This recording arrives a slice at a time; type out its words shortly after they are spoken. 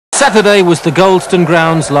Saturday was the Goldstone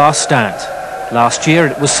ground's last stand. Last year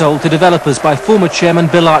it was sold to developers by former chairman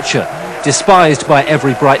Bill Archer, despised by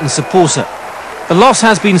every Brighton supporter. The loss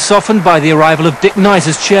has been softened by the arrival of Dick Knight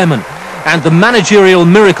as chairman and the managerial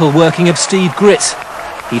miracle working of Steve Gritt.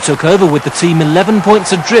 He took over with the team 11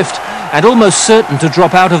 points adrift and almost certain to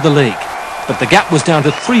drop out of the league. But the gap was down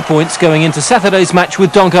to 3 points going into Saturday's match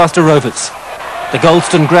with Doncaster Rovers. The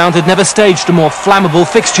Goldstone ground had never staged a more flammable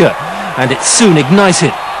fixture, and it soon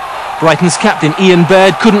ignited. Brighton's captain Ian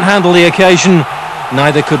Baird couldn't handle the occasion,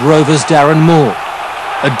 neither could Rovers' Darren Moore.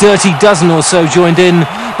 A dirty dozen or so joined in,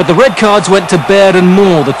 but the red cards went to Baird and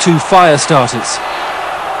Moore, the two fire starters.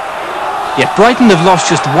 Yet Brighton have lost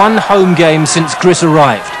just one home game since Gritt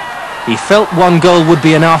arrived. He felt one goal would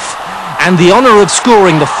be enough, and the honour of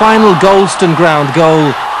scoring the final Goldstone ground goal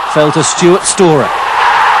fell to Stuart Storer.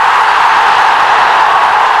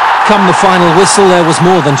 Come the final whistle, there was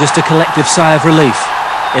more than just a collective sigh of relief.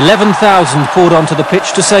 11,000 poured onto the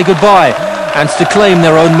pitch to say goodbye and to claim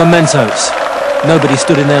their own mementos. Nobody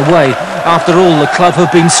stood in their way. After all, the club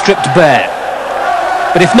have been stripped bare.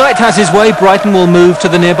 But if Knight has his way, Brighton will move to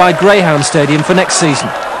the nearby Greyhound Stadium for next season.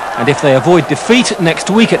 And if they avoid defeat next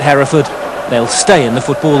week at Hereford, they'll stay in the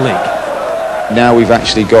Football League. Now we've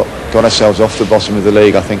actually got ourselves off the bottom of the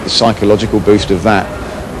league. I think the psychological boost of that,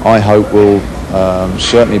 I hope, will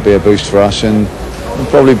certainly be a boost for us, and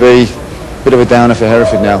probably be a bit of a downer for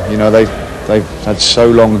Hereford now. You know, they've had so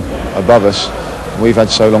long above us, we've had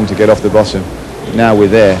so long to get off the bottom. Now we're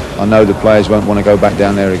there, I know the players won't want to go back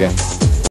down there again.